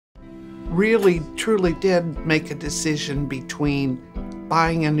really, truly did make a decision between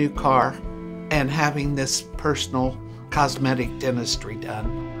buying a new car and having this personal cosmetic dentistry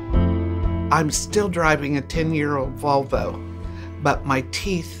done. I'm still driving a 10-year-old Volvo, but my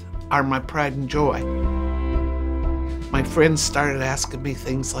teeth are my pride and joy. My friends started asking me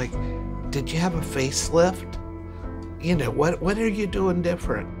things like, did you have a facelift? You know, what are you doing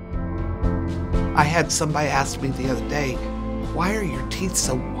different? I had somebody ask me the other day, why are your teeth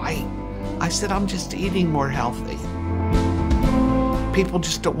so white? I said, I'm just eating more healthy. People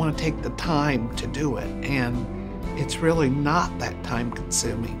just don't want to take the time to do it, and it's really not that time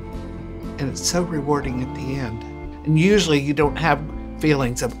consuming. And it's so rewarding at the end. And usually you don't have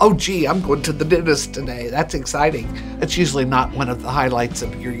feelings of, oh gee, I'm going to the dentist today. That's exciting. It's usually not one of the highlights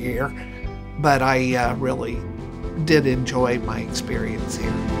of your year, but I really did enjoy my experience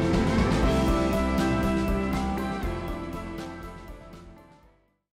here.